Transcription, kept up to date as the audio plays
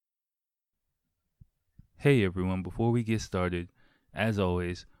Hey everyone, before we get started, as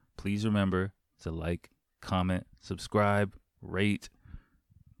always, please remember to like, comment, subscribe, rate,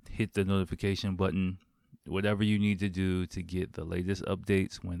 hit the notification button, whatever you need to do to get the latest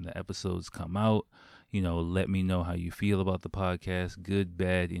updates when the episodes come out. Let me know how you feel about the podcast, good,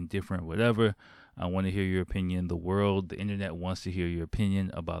 bad, indifferent, whatever. I want to hear your opinion. The internet wants to hear your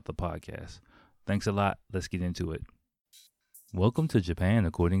opinion about the podcast. Thanks a lot. Let's get into it. Welcome to Japan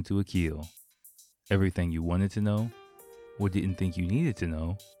According to Akil. Everything you wanted to know or didn't think you needed to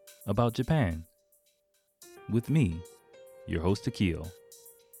know about Japan. With me, your host Akil,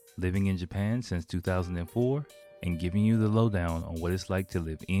 living in Japan since 2004 and giving you the lowdown on what it's like to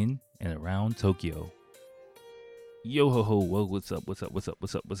live in and around Tokyo. Yo ho ho, well, what's up?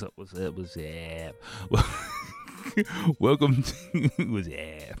 Welcome to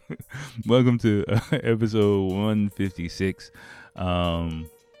welcome to episode 156.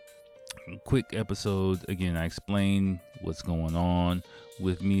 Quick episode. Again, I explain what's going on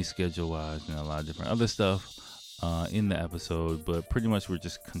with me schedule wise and a lot of different other stuff in the episode, but pretty much we're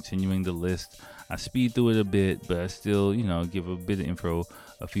just continuing the list. I speed through it a bit, but I still, give a bit of info,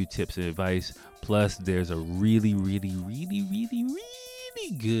 a few tips and advice. Plus, there's a really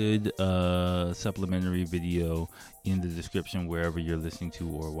good supplementary video in the description wherever you're listening to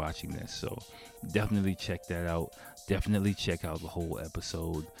or watching this. So definitely check that out. Definitely check out the whole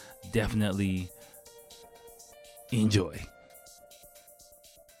episode. Definitely enjoy.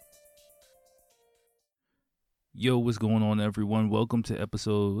 Yo, what's going on, everyone? Welcome to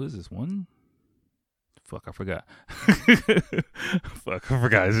episode, what is this one? Fuck, I forgot.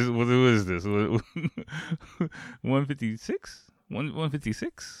 What is this? 156?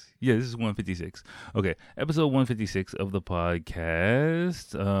 156? Yeah, this is 156. Okay, episode 156 of the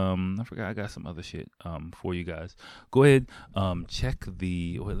podcast. I forgot I got some other shit for you guys. Go ahead, check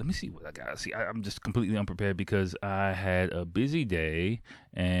let me see what I got. See, I'm just completely unprepared because I had a busy day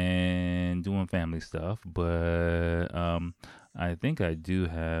and doing family stuff, but I think I do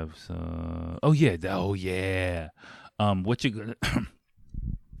have some. Oh yeah. What you gonna?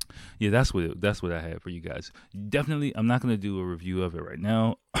 Yeah, that's what I had for you guys. Definitely, I'm not gonna do a review of it right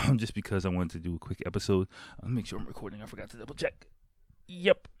now, just because I wanted to do a quick episode. Let me make sure I'm recording. I forgot to double check.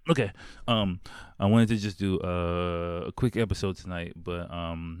 Yep. Okay. I wanted to just do a quick episode tonight, but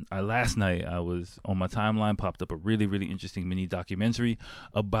last night I was on my timeline popped up a really interesting mini documentary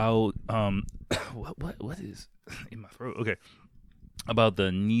about what is in my throat? Okay, about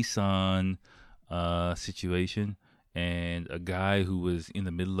the Nissan situation. And a guy who was in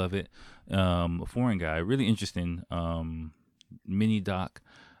the middle of it, a foreign guy, really interesting mini doc.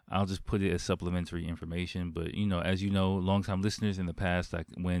 I'll just put it as supplementary information. But, as you know, longtime listeners in the past, like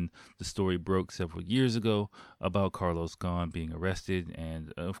when the story broke several years ago about Carlos Ghosn being arrested,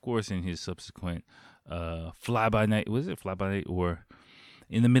 and of course in his subsequent fly-by-night, was it fly-by-night or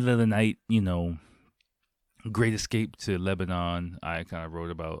in the middle of the night, Great Escape to Lebanon. I kind of wrote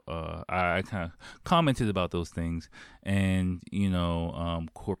about, I kind of commented about those things, and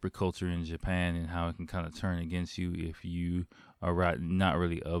corporate culture in Japan and how it can kind of turn against you if you are not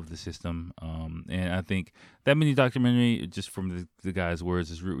really of the system. And I think that mini documentary, just from the guy's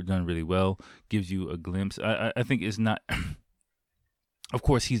words, is done really well. Gives you a glimpse. I think it's not. Of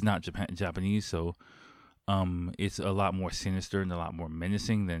course, he's not Japanese, so it's a lot more sinister and a lot more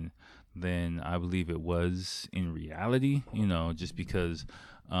menacing than I believe it was in reality, just because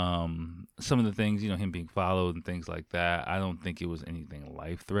some of the things, him being followed and things like that, I don't think it was anything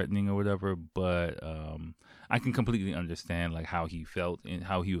life-threatening or whatever, but I can completely understand like how he felt and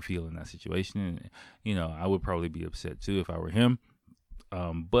how he would feel in that situation, and I would probably be upset too if I were him,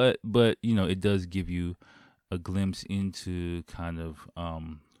 but it does give you a glimpse into kind of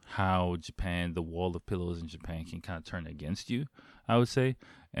how Japan, the wall of pillows in Japan, can kind of turn against you, I would say.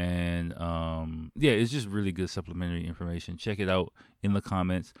 And it's just really good supplementary information. Check it out in the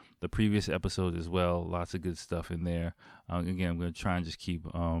comments. The previous episode as well, lots of good stuff in there. Again, I'm going to try and just keep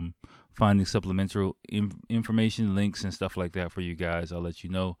finding supplementary information, links, and stuff like that for you guys. I'll let you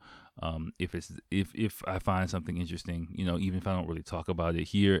know if I find something interesting. Even if I don't really talk about it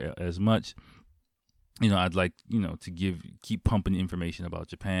here as much. I'd like, to keep pumping information about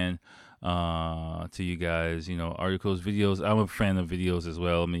Japan to you guys, articles, videos. I'm a fan of videos as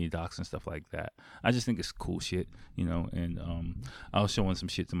well, mini docs and stuff like that. I just think it's cool shit, and I was showing some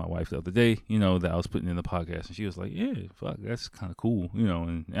shit to my wife the other day, that I was putting in the podcast, and she was like, yeah, fuck, that's kind of cool,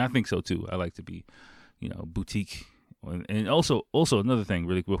 and I think so too. I like to be, boutique. And also another thing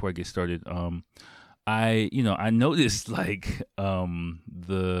really before I get started, I noticed like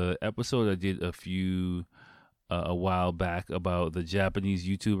the episode I did a few a while back about the Japanese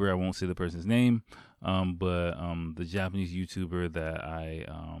YouTuber. I won't say the person's name, but the Japanese YouTuber that I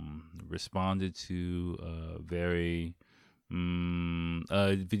responded to very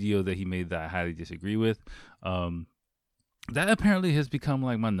a video that he made that I highly disagree with. That apparently has become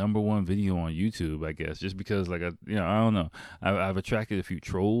like my number one video on YouTube, I guess, just because like I don't know, I've attracted a few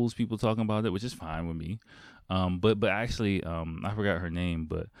trolls, people talking about it, which is fine with me. But actually, I forgot her name,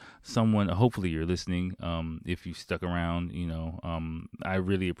 but someone, hopefully you're listening. If you stuck around, I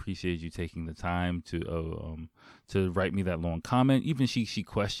really appreciate you taking the time to write me that long comment. Even she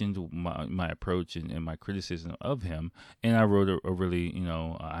questioned my approach and my criticism of him, and I wrote a really,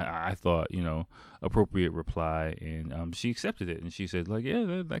 I thought, appropriate reply, and she accepted it, and she said like,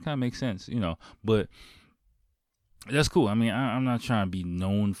 yeah, that kind of makes sense, but that's cool. I mean, I'm not trying to be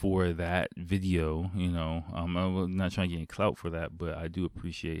known for that video, I'm not trying to get any clout for that, but I do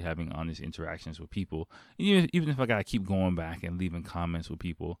appreciate having honest interactions with people. Even if I gotta keep going back and leaving comments with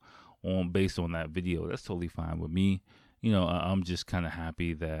people based on that video, that's totally fine with me. I'm just kind of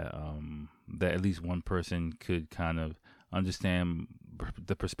happy that that at least one person could kind of understand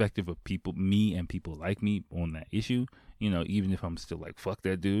the perspective of me and people like me on that issue. Even if I'm still like, fuck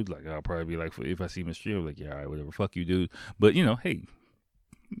that dude, like I'll probably be like, if I see him in the street, I'm like, yeah, all right, whatever, fuck you, dude. But hey,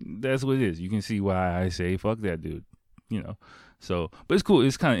 that's what it is. You can see why I say fuck that dude. So, but it's cool.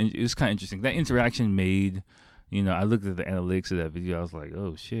 It's kind of interesting. That interaction made, I looked at the analytics of that video. I was like,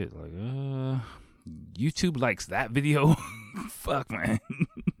 oh shit, like YouTube likes that video. Fuck, man.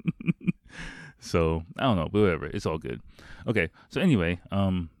 So I don't know, but whatever. It's all good. Okay. So anyway,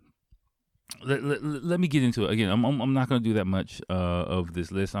 let me get into it again. I'm not gonna do that much of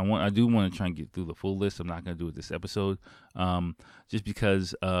this list. I do want to try and get through the full list. I'm not gonna do it this episode, just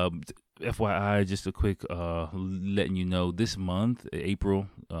because. FYI, just a quick letting you know, this month, April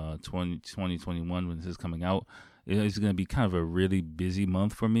 2021, when this is coming out, it's going to be kind of a really busy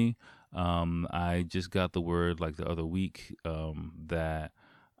month for me. I just got the word like the other week that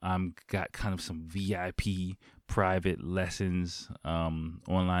I'm got kind of some VIP private lessons,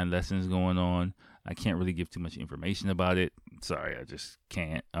 online lessons going on. I can't really give too much information about it. Sorry, I just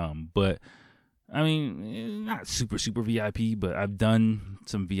can't. But I mean, not super VIP, but I've done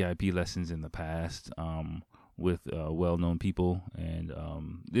some VIP lessons in the past with well-known people, and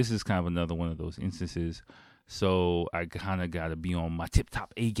this is kind of another one of those instances. So I kind of got to be on my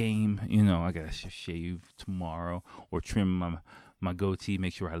tip-top A game. I got to shave tomorrow or trim my goatee,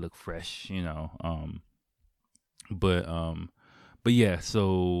 make sure I look fresh. But yeah.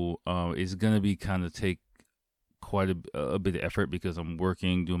 So it's gonna be kind of take quite a bit of effort because I'm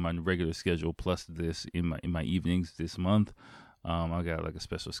working, doing my regular schedule plus this in my evenings this month. I got like a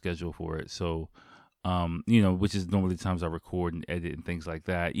special schedule for it, so which is normally times I record and edit and things like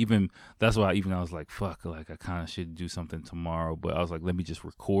that. That's why I was like, fuck, like I kind of should do something tomorrow, but I was like, let me just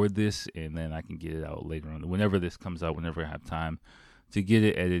record this and then I can get it out later on. Whenever this comes out, whenever I have time to get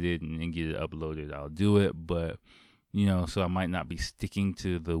it edited and get it uploaded, I'll do it. But so I might not be sticking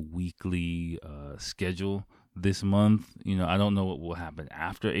to the weekly schedule this month. I don't know what will happen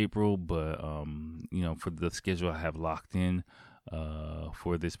after April, but for the schedule I have locked in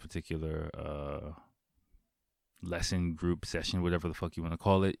for this particular lesson group session, whatever the fuck you want to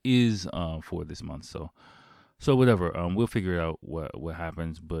call it, is for this month. So whatever, we'll figure out what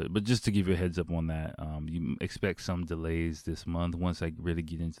happens, but just to give you a heads up on that, you expect some delays this month once I really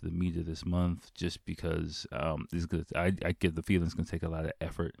get into the meat of this month, just because it's good. I get the feeling it's going to take a lot of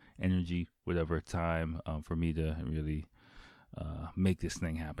effort, energy, whatever, time for me to really make this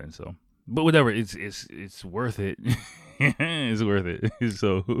thing happen. So, but whatever, it's worth it. It's worth it.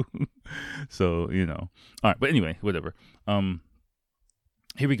 So all right, but anyway, whatever.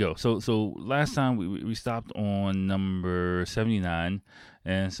 Here we go. So last time we stopped on number 79,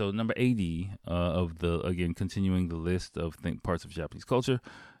 and so number 80 of the, again, continuing the list of parts of Japanese culture,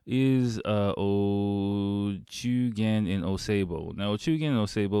 is Ochugen and Osebo. Now, Ochugen and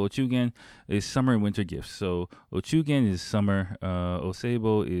Osebo. Ochugen is summer and winter gifts. So Ochugen is summer,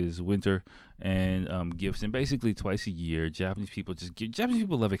 Osebo is winter, and gifts. And basically twice a year, Japanese people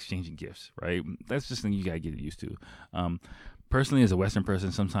love exchanging gifts, right? That's just something you gotta get used to. Personally, as a Western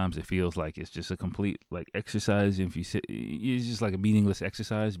person, sometimes it feels like it's just a complete like exercise. If you sit, it's just like a meaningless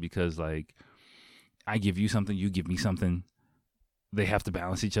exercise because like I give you something, you give me something. They have to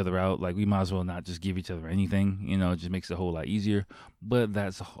balance each other out. Like we might as well not just give each other anything. It just makes it a whole lot easier. But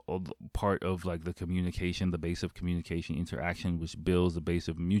that's a whole part of like the communication, the base of communication, interaction, which builds the base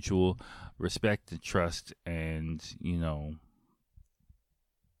of mutual respect and trust, and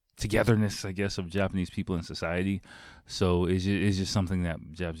togetherness, I guess, of Japanese people in society. So it's just something that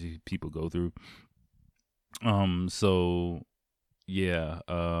Japanese people go through. So yeah.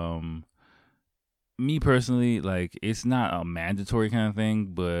 Me personally, like, it's not a mandatory kind of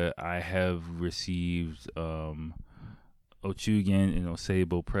thing, but I have received Ochugen and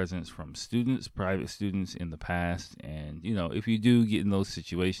Osebo presents from students, private students in the past. And, if you do get in those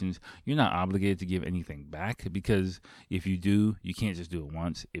situations, you're not obligated to give anything back, because if you do, you can't just do it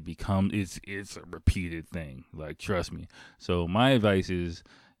once. It's a repeated thing. Like, trust me. So my advice is,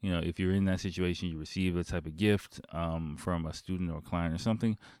 if you're in that situation, you receive a type of gift from a student or a client or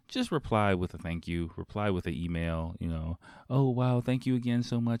something, just reply with a thank you, reply with an email, oh wow, thank you again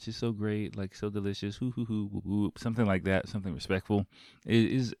so much, it's so great, like, so delicious, hoo hoo hoo, whoop, whoop, something like that, something respectful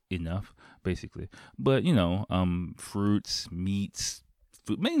is enough, basically. But fruits, meats,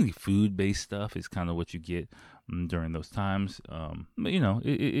 mainly food based stuff is kind of what you get during those times. But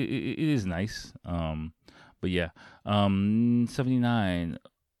it is nice. But yeah, 79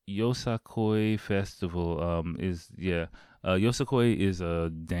 Yosakoi Festival Yosakoi is a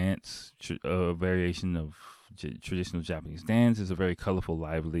dance, a variation of traditional Japanese dance. It's a very colorful,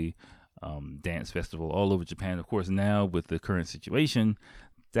 lively dance festival all over Japan. Of course, now with the current situation,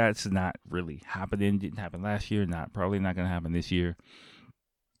 that's not really happening. Didn't happen last year. Probably not going to happen this year.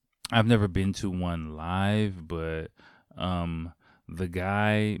 I've never been to one live, but um, the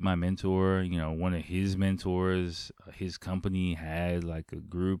guy, my mentor, one of his mentors, his company had like a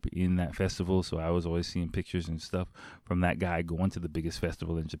group in that festival. So I was always seeing pictures and stuff from that guy going to the biggest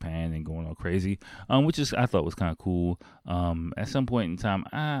festival in Japan and going all crazy, which I thought was kind of cool. At some point in time,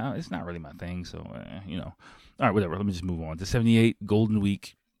 it's not really my thing. So, all right, whatever. Let me just move on to 78 Golden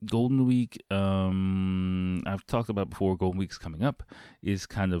Week. Golden Week, I've talked about before. Golden Week's coming up, is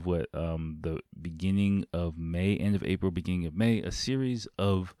kind of what the beginning of May, end of April, beginning of May, a series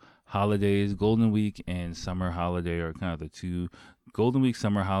of holidays. Golden Week and summer holiday are kind of the two. Golden Week,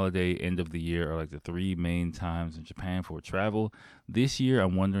 summer holiday, end of the year are like the three main times in Japan for travel. This year,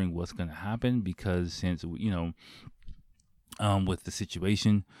 I'm wondering what's going to happen, because since with the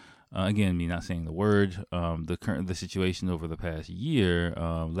situation. Again, me not saying the word. The situation over the past year.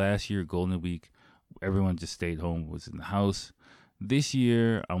 Last year, Golden Week, everyone just stayed home, was in the house. This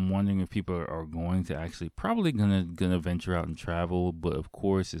year, I'm wondering if people are going to actually probably gonna venture out and travel, but of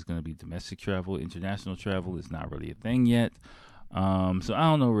course, it's gonna be domestic travel. International travel is not really a thing yet. So I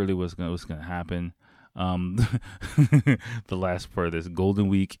don't know really what's gonna happen. Um, the last part of this Golden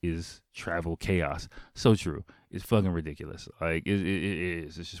Week is travel chaos. So true. It's fucking ridiculous. Like it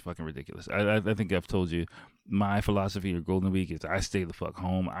is. It's just fucking ridiculous. I think I've told you my philosophy of Golden Week is I stay the fuck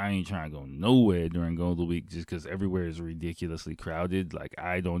home. I ain't trying to go nowhere during Golden Week just because everywhere is ridiculously crowded. Like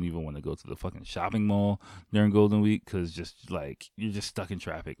I don't even want to go to the fucking shopping mall during Golden Week because just like you're just stuck in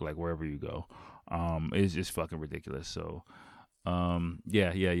traffic like wherever you go. It's just fucking ridiculous. So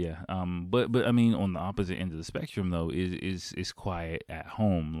yeah. But I mean, on the opposite end of the spectrum though, is quiet at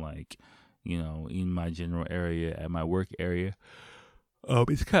home. Like, in my general area, at my work area,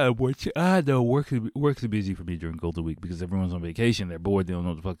 it's kind of work. I know work's busy for me during Golden Week because everyone's on vacation. They're bored. They don't know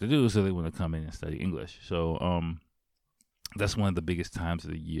what the fuck to do, so they want to come in and study English. So that's one of the biggest times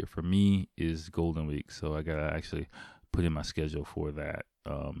of the year for me is Golden Week. So I gotta actually put in my schedule for that,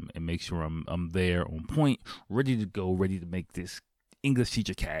 and make sure I'm there on point, ready to go, ready to make this English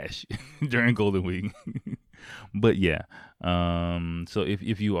teacher cash during Golden Week. But yeah, so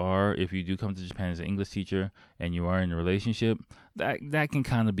if you do come to Japan as an English teacher and you are in a relationship, that can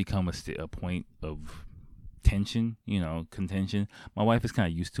kind of become a point of tension, contention. My wife is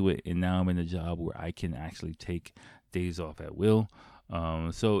kind of used to it, and now I'm in a job where I can actually take days off at will.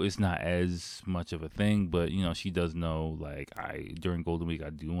 So it's not as much of a thing, but she does know, like, during Golden Week I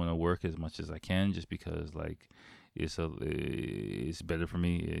do want to work as much as I can, just because like it's better for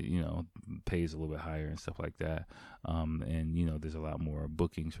me. It pays a little bit higher and stuff like that. And there's a lot more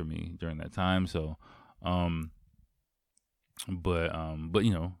bookings for me during that time. So, but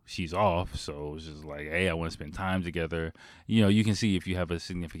she's off, so it's just like, hey, I want to spend time together. You can see if you have a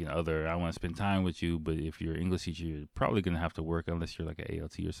significant other, I want to spend time with you. But if you're an English teacher, you're probably gonna have to work, unless you're like an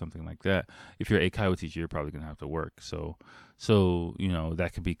ALT or something like that. If you're a Kaiwa teacher, you're probably gonna have to work. So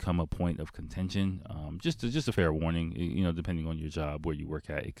that could become a point of contention. Just a fair warning. Depending on your job, where you work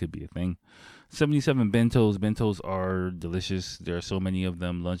at, it could be a thing. 77 bentos. Bentos are delicious. There are so many of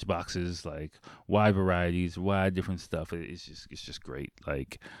them. Lunch boxes, like wide varieties, wide different stuff. It's just great.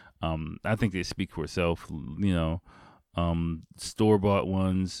 Like, I think they speak for itself. Store bought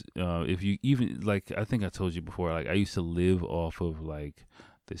ones. If you even like, I think I told you before. Like, I used to live off of like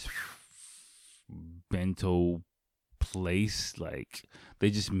this bento place. Like they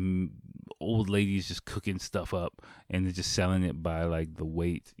just old ladies just cooking stuff up and they're just selling it by like the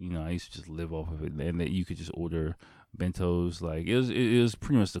weight. You know, I used to just live off of it, and that you could just order bentos. Like it was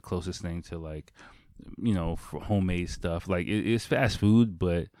pretty much the closest thing to like, you know, for homemade stuff. Like it's fast food,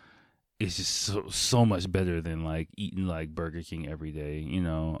 but it's just so much better than like eating like Burger King every day, you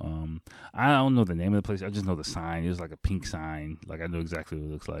know. I don't know the name of the place. I just know the sign. It was like a pink sign. Like I know exactly what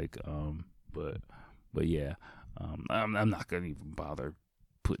it looks like. But yeah, I'm not gonna even bother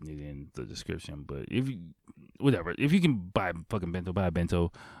putting it in the description. But if you can buy a fucking bento, buy a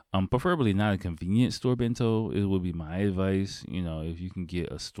bento. Preferably not a convenience store bento. It would be my advice. You know, if you can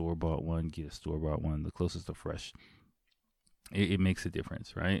get a store bought one, get a store bought one. The closest to fresh. It makes a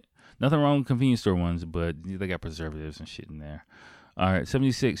difference, right? Nothing wrong with convenience store ones, but they got preservatives and shit in there. All right,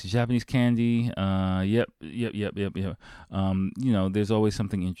 76, Japanese candy. Yep. You know, there's always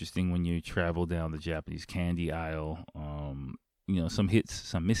something interesting when you travel down the Japanese candy aisle. You know, some hits,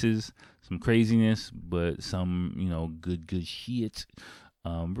 some misses, some craziness, but some, you know, good shit.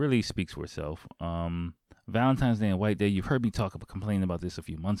 Really speaks for itself. Valentine's Day and White Day. You've heard me complain about this a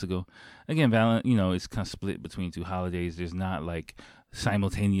few months ago. Again, you know, it's kind of split between two holidays. There's not like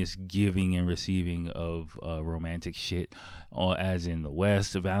simultaneous giving and receiving of romantic shit, or as in the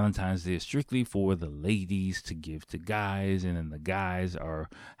West. Valentine's Day is strictly for the ladies to give to guys, and then the guys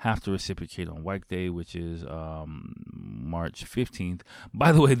have to reciprocate on White Day, which is March 15th.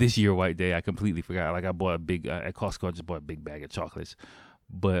 By the way, this year White Day, I completely forgot. Like I bought at Costco. I just bought a big bag of chocolates,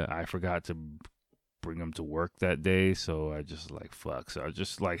 but I forgot to bring them to work that day, so I just like fuck. So I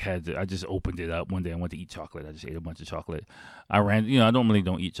just like I just opened it up one day. I went to eat chocolate. I just ate a bunch of chocolate. I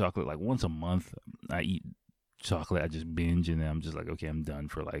don't eat chocolate. Like once a month I eat chocolate. I just binge, and then I'm just like, okay, I'm done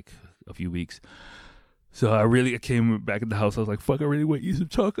for like a few weeks. So I came back in the house. I was like, fuck, I really want to eat some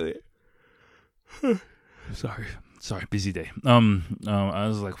chocolate. Sorry, busy day. I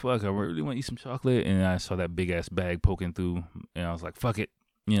was like, fuck, I really want to eat some chocolate, and I saw that big ass bag poking through, and I was like, fuck it.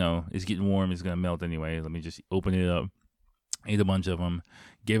 You know, it's getting warm. It's going to melt anyway. Let me just open it up. Ate a bunch of them.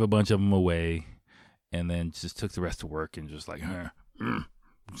 Gave a bunch of them away. And then just took the rest to work and just like,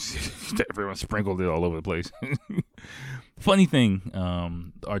 everyone sprinkled it all over the place. Funny thing,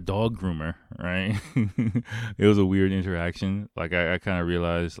 our dog groomer, right? It was a weird interaction. Like, I kind of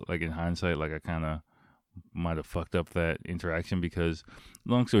realized, like, in hindsight, like, I kind of might have fucked up that interaction because,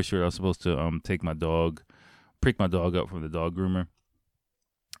 long story short, I was supposed to pick my dog up from the dog groomer.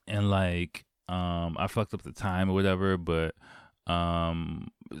 And like, I fucked up the time or whatever, but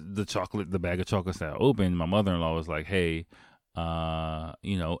the bag of chocolates that I opened, my mother-in-law was like, hey,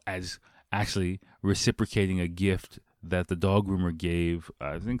 you know, as actually reciprocating a gift that the dog groomer gave,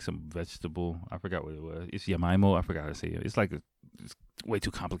 I think some vegetable, I forgot what it was. It's yamaimo, I forgot how to say it. It's way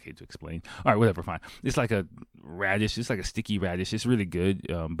too complicated to explain. All right, whatever, fine. It's like a radish. It's like a sticky radish. It's really good,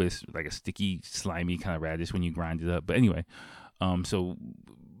 but it's like a sticky, slimy kind of radish when you grind it up. But anyway, so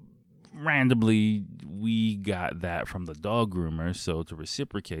randomly we got that from the dog groomer. So to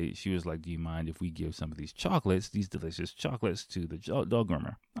reciprocate, she was like, do you mind if we give some of these delicious chocolates to the dog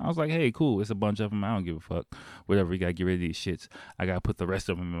groomer? I was like, hey, cool, it's a bunch of them, I don't give a fuck, whatever, you gotta get rid of these shits. I gotta put the rest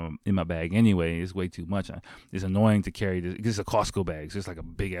of them in my bag anyway. It's way too much. It's annoying to carry this. It's a Costco bag, so it's like a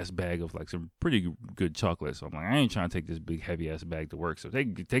big ass bag of like some pretty good chocolate. So I'm like, I ain't trying to take this big heavy ass bag to work. So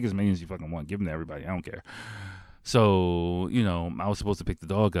take as many as you fucking want, give them to everybody, I don't care. So, you know, I was supposed to pick the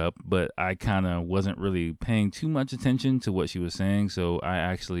dog up, but I kind of wasn't really paying too much attention to what she was saying. So I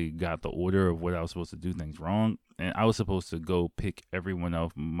actually got the order of what I was supposed to do things wrong. And I was supposed to go pick everyone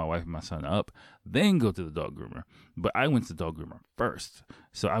else, my wife and my son, up, then go to the dog groomer. But I went to the dog groomer first.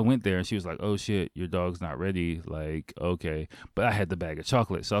 So I went there and she was like, oh shit, your dog's not ready. Like, okay. But I had the bag of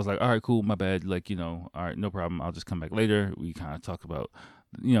chocolate. So I was like, all right, cool, my bad. Like, you know, all right, no problem. I'll just come back later. We kind of talk about,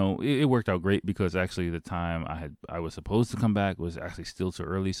 you know, it worked out great because actually the time I was supposed to come back was actually still too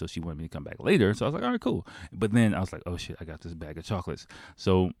early, so she wanted me to come back later. So I was like, all right, cool. But then I was like, oh shit, I got this bag of chocolates.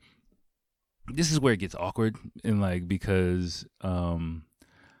 So this is where it gets awkward, and like, because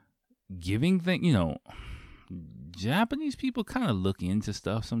giving thing, you know, Japanese people kind of look into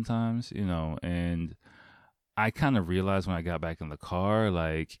stuff sometimes, you know, and I kind of realized when I got back in the car,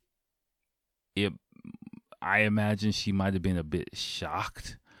 like, I imagine she might have been a bit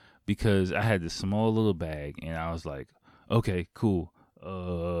shocked because I had this small little bag and I was like, okay, cool.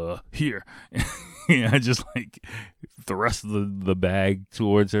 Here. And I just like thrust the bag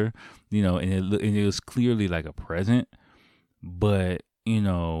towards her, you know, and it was clearly like a present, but, you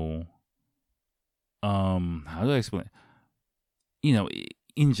know, how do I explain? You know,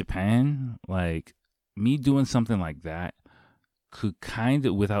 in Japan, like, me doing something like that could kind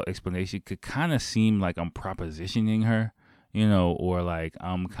of, without explanation, could kind of seem like I'm propositioning her, you know, or like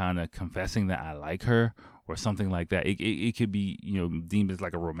I'm kind of confessing that I like her or something like that. It could be, you know, deemed as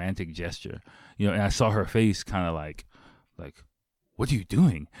like a romantic gesture, you know, and I saw her face kind of like, what are you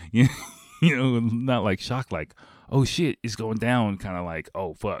doing? You know, not like shocked, like, oh shit, it's going down, kind of like,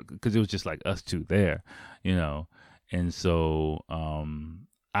 oh fuck, because it was just like us two there, you know. And so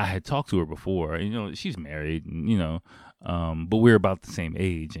I had talked to her before, and, you know, she's married, and, you know, but we're about the same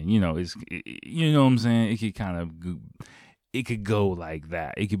age, and, you know, you know what I'm saying, it could go like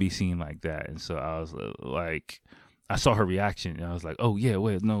that, it could be seen like that. And so I was like, I saw her reaction, and I was like, "Oh yeah,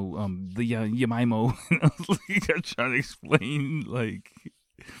 wait, no, the Yamaimo." I was like, I'm trying to explain, like,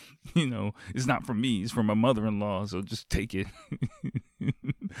 you know, it's not from me, it's from my mother-in-law, so just take it.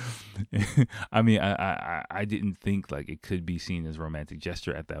 I mean, I didn't think like it could be seen as a romantic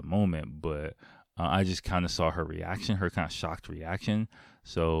gesture at that moment, but I just kind of saw her reaction, her kind of shocked reaction.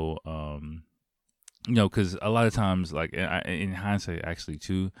 So, you know, because a lot of times, like in hindsight, actually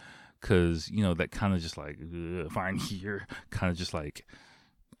too, because, you know, that kind of just like, fine here, kind of just like,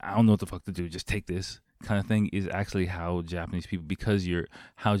 I don't know what the fuck to do, just take this kind of thing, is actually how Japanese people, because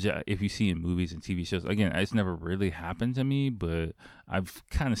if you see in movies and TV shows, again, it's never really happened to me, but I've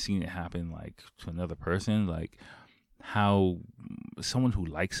kind of seen it happen like to another person, like how someone who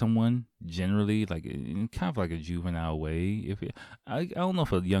likes someone generally, like in kind of like a juvenile way, I don't know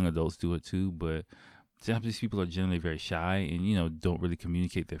if young adults do it too, but Japanese people are generally very shy and, you know, don't really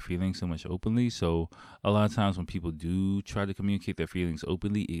communicate their feelings so much openly. So a lot of times when people do try to communicate their feelings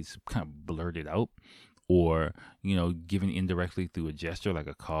openly, it's kind of blurted out, or, you know, given indirectly through a gesture like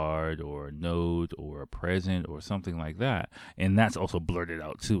a card or a note or a present or something like that. And that's also blurted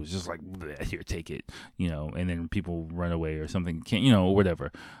out too. It's just like, here, take it, you know, and then people run away or something, can't, you know, or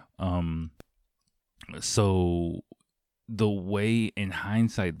whatever. So the way, in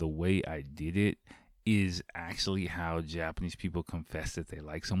hindsight, the way I did it is actually how Japanese people confess that they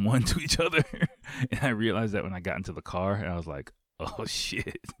like someone to each other. And I realized that when I got into the car, and I was like, oh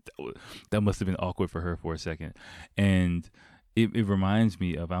shit, that must have been awkward for her for a second. And it reminds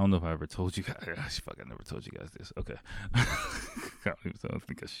me of, I don't know if I ever told you guys, fuck, I never told you guys this. Okay. I don't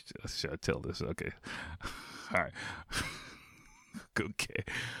think I should tell this. Okay. All right.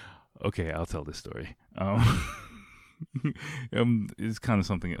 Okay, I'll tell this story. It's kind of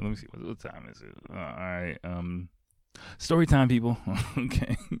something. Let me see. What time is it? All right. Story time, people.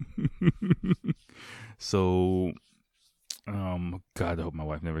 Okay. So, God, I hope my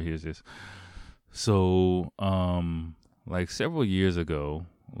wife never hears this. So, like several years ago,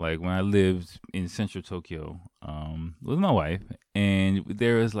 like when I lived in central Tokyo, with my wife, and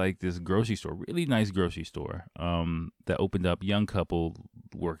there was like this grocery store, really nice grocery store, that opened up. Young couple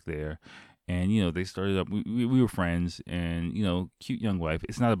worked there. And, you know, they started up, we were friends, and, you know, cute young wife.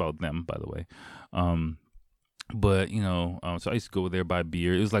 It's not about them, by the way. But, you know, so I used to go there, buy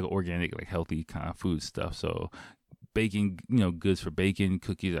beer. It was like organic, like healthy kind of food stuff. So baking, you know, goods for baking,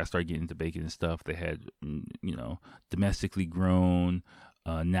 cookies. I started getting into baking and stuff. They had, you know, domestically grown,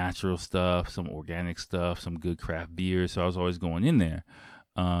 natural stuff, some organic stuff, some good craft beer. So I was always going in there.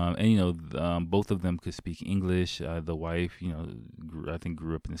 And, you know, both of them could speak English. The wife, you know, I think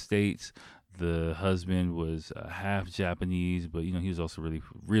grew up in the States. The husband was half Japanese, but, you know, he was also really,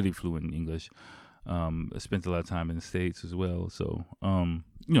 really fluent in English. Spent a lot of time in the States as well. So, you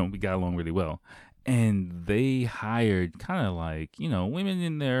know, we got along really well. And they hired kind of like, you know, women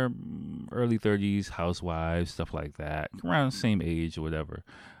in their early 30s, housewives, stuff like that, around the same age or whatever,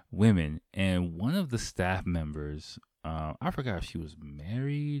 women. And one of the staff members, I forgot if she was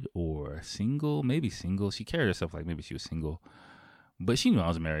married or single, maybe single. She carried herself like maybe she was single, but she knew I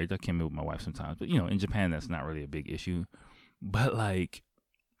was married. I came in with my wife sometimes, but, you know, in Japan, that's not really a big issue. But like,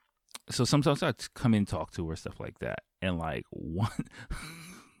 so sometimes I'd come in and talk to her, stuff like that. And like one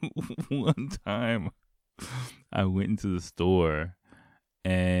time I went into the store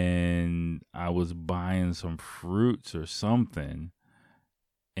and I was buying some fruits or something.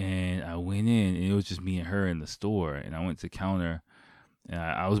 And I went in, and it was just me and her in the store. And I went to counter, and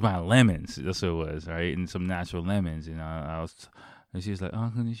I was buying lemons. That's what it was, right? And some natural lemons. And and she was like, "Oh,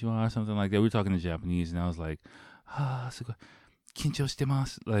 konnichiwa," or something like that. We were talking in Japanese, and I was like, "Kincho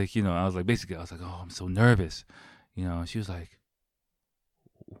shitemasu." Like, you know, I was like, basically, I was like, "Oh, I'm so nervous," you know. And she was like,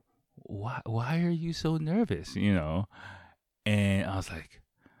 "Why are you so nervous?" You know. And I was like,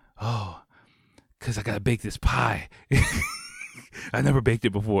 "Oh, 'cause I gotta bake this pie." I never baked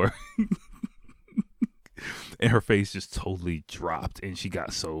it before. And her face just totally dropped, and she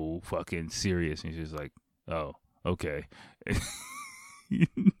got so fucking serious, and she was like, "Oh, okay."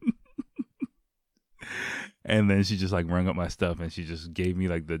 And then she just like rung up my stuff and she just gave me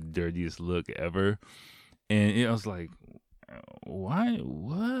like the dirtiest look ever. And I was like, why,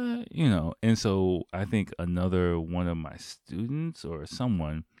 what, And so I think another one of my students or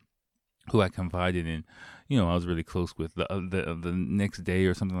someone who I confided in, I was really close with the next day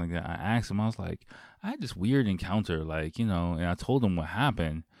or something like that. I asked him, I was like, I had this weird encounter, like, and I told him what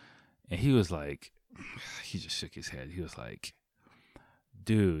happened. And he was like, he just shook his head. He was like,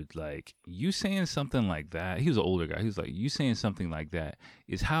 dude, like, you saying something like that. He was an older guy. He was like, you saying something like that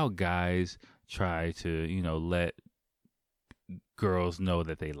is how guys try to, let girls know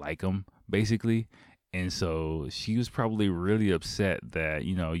that they like them, basically. And so she was probably really upset that,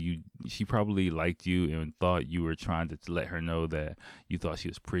 she probably liked you and thought you were trying to let her know that you thought she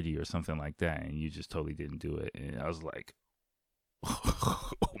was pretty or something like that. And you just totally didn't do it. And I was like,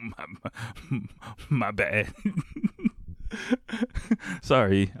 oh, my bad.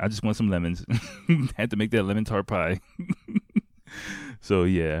 Sorry, I just want some lemons. Had to make that lemon tart pie. So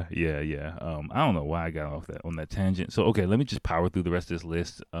yeah. I don't know why I got off on that tangent. So okay, let me just power through the rest of this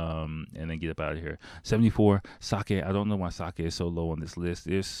list, and then get up out of here. 74, sake. I don't know why sake is so low on this list.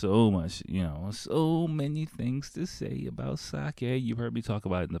 There's so much, so many things to say about sake. You've heard me talk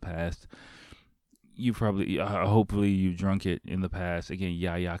about it in the past. You probably, hopefully, you've drunk it in the past. Again,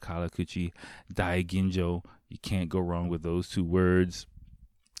 Yaya Kawakuchi, Daiginjo. You can't go wrong with those two words.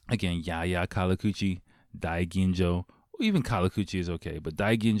 Again, Yaya Kawakuchi, Daiginjo. Even Kawakuchi is okay, but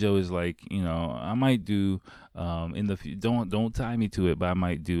Daiginjo is like, I might do don't tie me to it, but I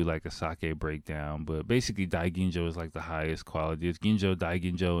might do like a sake breakdown. But basically, Daiginjo is like the highest quality. It's Ginjo,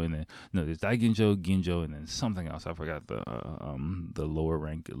 Daiginjo, and then there's Daiginjo, Ginjo, and then something else. I forgot the lower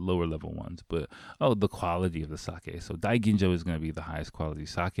level ones. But the quality of the sake. So Daiginjo is going to be the highest quality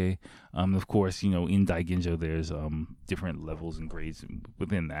sake. Of course, in Daiginjo there's different levels and grades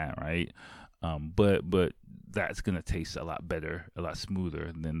within that, right? But that's gonna taste a lot better, a lot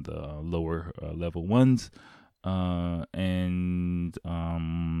smoother than the lower level ones, and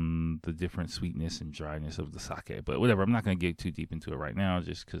the different sweetness and dryness of the sake. But whatever, I'm not gonna get too deep into it right now,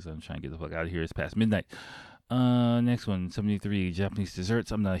 just because I'm trying to get the fuck out of here. It's past midnight. Next one, 73, Japanese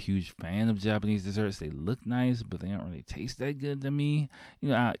desserts. I'm not a huge fan of Japanese desserts. They look nice, but they don't really taste that good to me.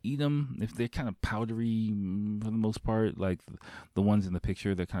 I eat them if they're kind of powdery for the most part. Like the ones in the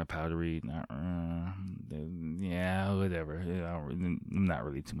picture, they're kind of powdery. Yeah, whatever. I'm not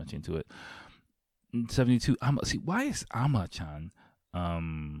really too much into it. 72, why is Ama-chan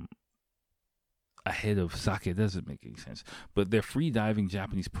ahead of sake? It doesn't make any sense. But they're free diving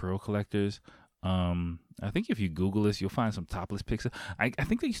Japanese pearl collectors. I think if you Google this, you'll find some topless pics. I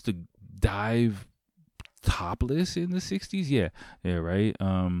think they used to dive topless in the 60s. Yeah, right.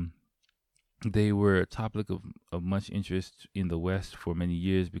 They were a topic of much interest in the West for many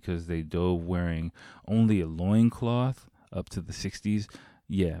years because they dove wearing only a loincloth up to the 60s.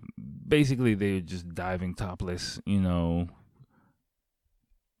 Yeah, basically they were just diving topless, Hey,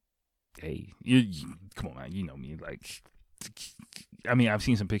 you come on, man, you know me, like, I've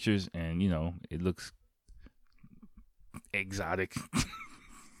seen some pictures and, it looks exotic.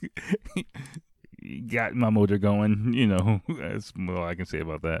 Got my motor going, that's all I can say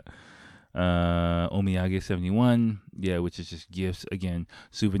about that. Omiyage 71, yeah, which is just gifts. Again,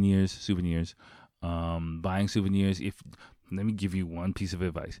 souvenirs. Buying souvenirs. Let me give you one piece of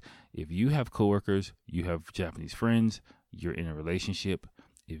advice. If you have coworkers, you have Japanese friends, you're in a relationship,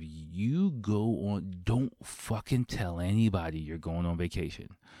 if you go on, don't fucking tell anybody you're going on vacation.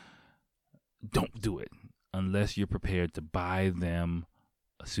 Don't do it unless you're prepared to buy them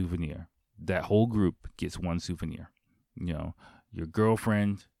a souvenir. That whole group gets one souvenir. Your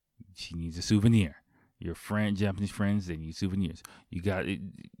girlfriend, she needs a souvenir. Your Japanese friends, they need souvenirs. You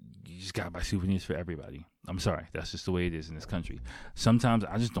just gotta buy souvenirs for everybody. I'm sorry, that's just the way it is in this country. Sometimes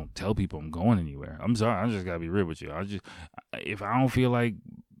I just don't tell people I'm going anywhere. I'm sorry, I just gotta be real with you. If I don't feel like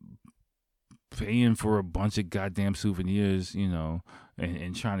paying for a bunch of goddamn souvenirs,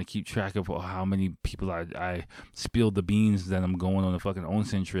 and trying to keep track of how many people I spilled the beans that I'm going on a fucking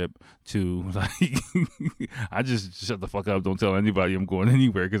onsen trip to, like, I just shut the fuck up. Don't tell anybody I'm going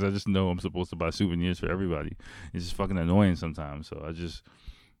anywhere because I just know I'm supposed to buy souvenirs for everybody. It's just fucking annoying sometimes. So I just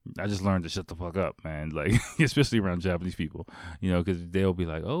learned to shut the fuck up, man. Like, especially around Japanese people, because they'll be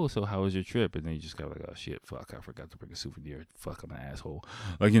like, "Oh, so how was your trip?" And then you just go like, "Oh shit, fuck, I forgot to bring a souvenir. Fuck, I'm an asshole."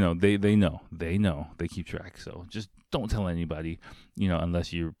 Like, they know, they keep track. So just don't tell anybody,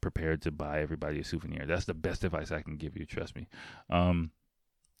 unless you're prepared to buy everybody a souvenir. That's the best advice I can give you. Trust me.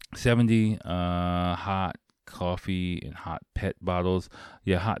 70, hot coffee and hot pet bottles.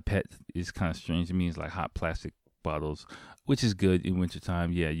 Yeah, hot pet is kind of strange to me. It's like hot plastic bottles, which is good in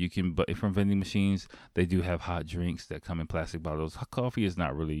wintertime. Yeah, you can, but from vending machines, they do have hot drinks that come in plastic bottles. Hot coffee is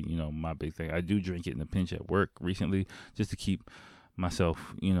not really, my big thing. I do drink it in a pinch at work recently just to keep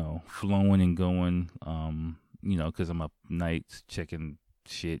myself, flowing and going, because I'm up nights checking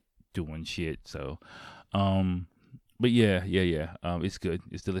shit, doing shit. So, but yeah. It's good.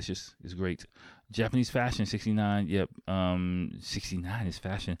 It's delicious. It's great. Japanese fashion, 69. Yep. 69 is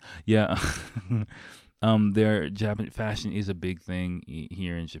fashion. Yeah. Their Japanese fashion is a big thing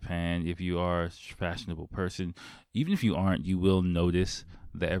here in Japan. If you are a fashionable person, even if you aren't, you will notice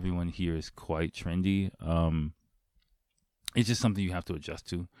that everyone here is quite trendy. It's just something you have to adjust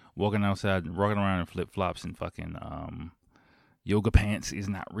to. Walking around in flip flops and fucking yoga pants is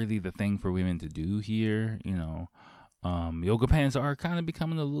not really the thing for women to do here. Yoga pants are kind of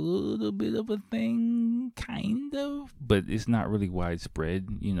becoming a little bit of a thing, kind of, but it's not really widespread.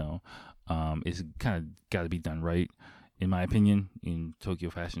 It's kind of got to be done right, in my opinion, in Tokyo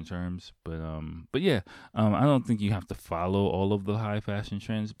fashion terms. But yeah, I don't think you have to follow all of the high fashion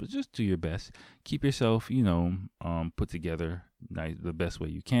trends, but just do your best. Keep yourself, put together the best way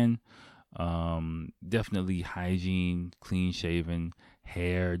you can. Definitely hygiene, clean shaven,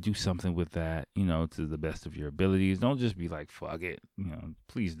 hair. Do something with that, to the best of your abilities. Don't just be like, fuck it.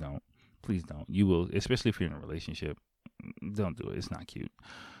 Please don't. Please don't. You will, especially if you're in a relationship. Don't do it. It's not cute.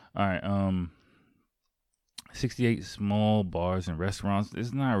 All right. 68 small bars and restaurants.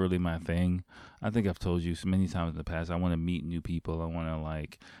 It's not really my thing. I think I've told you so many times in the past, I want to meet new people. I want to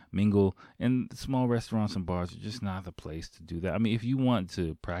mingle, and small restaurants and bars are just not the place to do that. I mean, if you want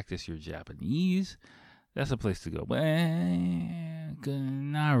to practice your Japanese, that's a place to go. But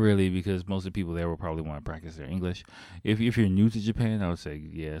not really, because most of the people there will probably want to practice their English. If you're new to Japan, I would say,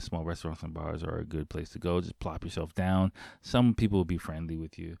 yeah, small restaurants and bars are a good place to go. Just plop yourself down. Some people will be friendly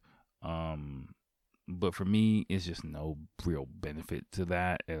with you. But for me, it's just no real benefit to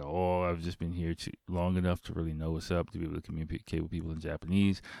that at all. I've just been here long enough to really know what's up, to be able to communicate with people in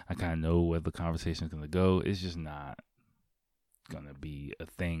Japanese. I kind of know where the conversation is going to go. It's just not going to be a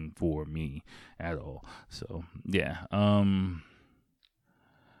thing for me at all. So, yeah.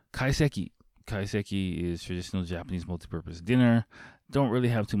 Kaiseki. Kaiseki is traditional Japanese multi-purpose dinner. Don't really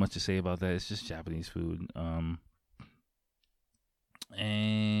have too much to say about that. It's just Japanese food.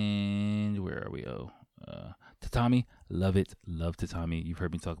 And where are we? Tatami, love it. Love tatami. You've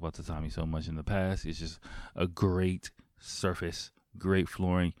heard me talk about tatami so much in the past. It's just a great surface, great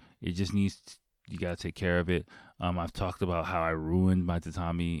flooring. It just needs, you got to take care of it. I've talked about how I ruined my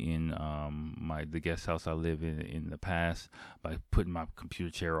tatami in the guest house I live in the past by putting my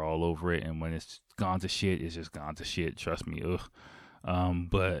computer chair all over it, and when it's gone to shit, it's just gone to shit. Trust me. Ugh.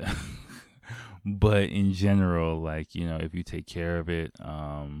 But in general, if you take care of it,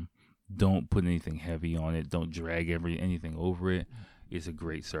 don't put anything heavy on it. Don't drag anything over it. It's a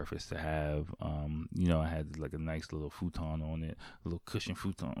great surface to have. I had a nice little futon on it, a little cushion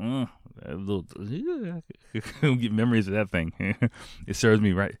futon. Get memories of that thing. It served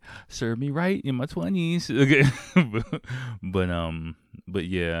me right in my 20s. Okay, but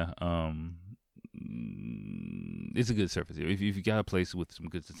yeah. It's a good surface. If you got a place with some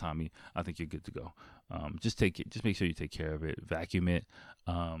good tatami, I think you're good to go. Just make sure you take care of it. Vacuum it.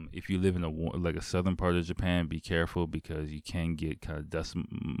 If you live in a southern part of Japan, be careful, because you can get kind of dust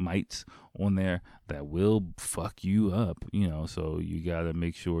mites on there that will fuck you up. So you gotta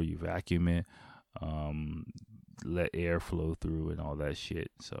make sure you vacuum it. Let air flow through and all that shit.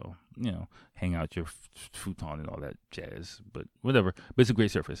 So, hang out your futon and all that jazz. But whatever. But it's a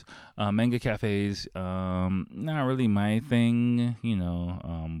great surface. Manga cafes, not really my thing,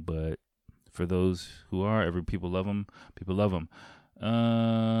 but for those who are, people love them. People love them.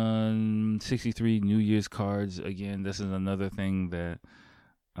 63 New Year's cards. Again, this is another thing that,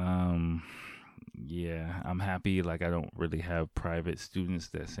 yeah, I'm happy. I don't really have private students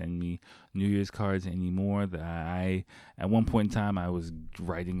that send me New Year's cards anymore. At one point in time, I was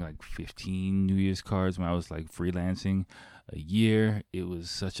writing 15 New Year's cards when I was freelancing a year. It was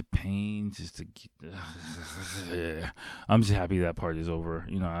such a pain just to get. I'm just happy that part is over.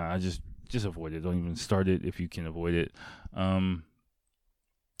 I just avoid it. Don't even start it if you can avoid it.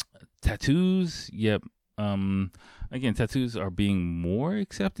 Tattoos, yep. Again, tattoos are being more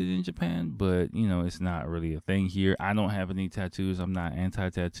accepted in Japan, but it's not really a thing here. I don't have any tattoos. I'm not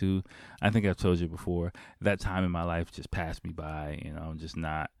anti-tattoo. I think I've told you before, that time in my life just passed me by. I'm just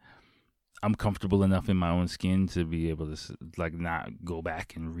not. I'm comfortable enough in my own skin to be able to not go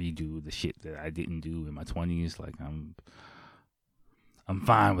back and redo the shit that I didn't do in my 20s. I'm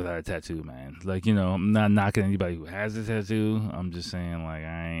fine without a tattoo, man. Like, you know, I'm not knocking anybody who has a tattoo. I'm just saying, like,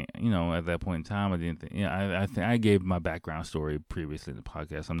 I ain't, you know, at that point in time, I didn't think, yeah, I think I gave my background story previously in the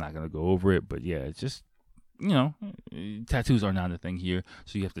podcast. I'm not going to go over it, but yeah, it's just, you know, tattoos are not a thing here,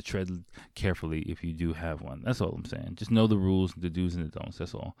 so you have to tread carefully if you do have one. That's all I'm saying. Just know the rules, the do's and the don'ts.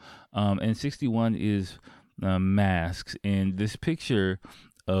 That's all. And 61 is masks, and this picture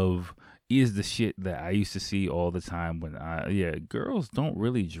of is the shit that I used to see all the time when girls don't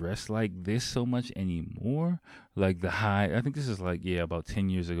really dress like this so much anymore. Like the high, I think this is like, about 10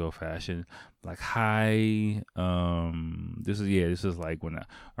 years ago fashion. Like high, this is like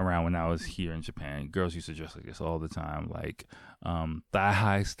around when I was here in Japan. Girls used to dress like this all the time. Like, thigh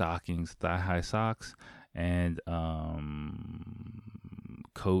high stockings, thigh high socks, and,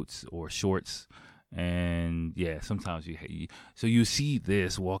 coats or shorts. And yeah, sometimes so you see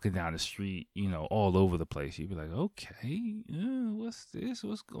this walking down the street, you know, all over the place. You'd be like, okay, what's this?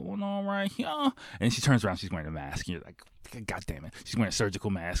 What's going on right here? And she turns around, she's wearing a mask. And you're like, God damn it, she's wearing a surgical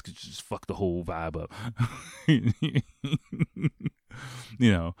mask. Just fuck the whole vibe up.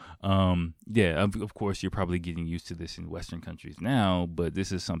 You know, of course, you're probably getting used to this in Western countries now, but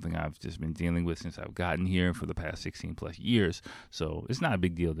this is something I've just been dealing with since I've gotten here for the past 16 plus years. So it's not a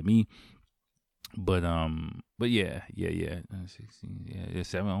big deal to me. But yeah, 16,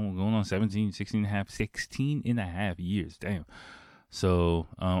 7, I'm going on 17, 16 and a half years, damn. So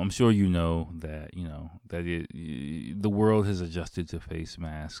I'm sure you know that the world has adjusted to face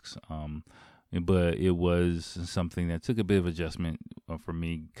masks, but it was something that took a bit of adjustment for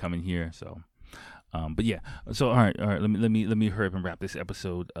me coming here. So but yeah, so all right, let me hurry up and wrap this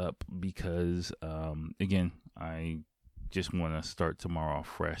episode up because again, I just want to start tomorrow off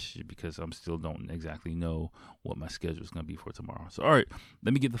fresh because I'm still don't exactly know what my schedule is going to be for tomorrow. So, all right,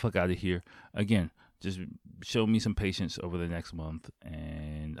 let me get the fuck out of here. Again, just show me some patience over the next month,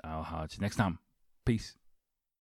 and I'll holler at you next time. Peace.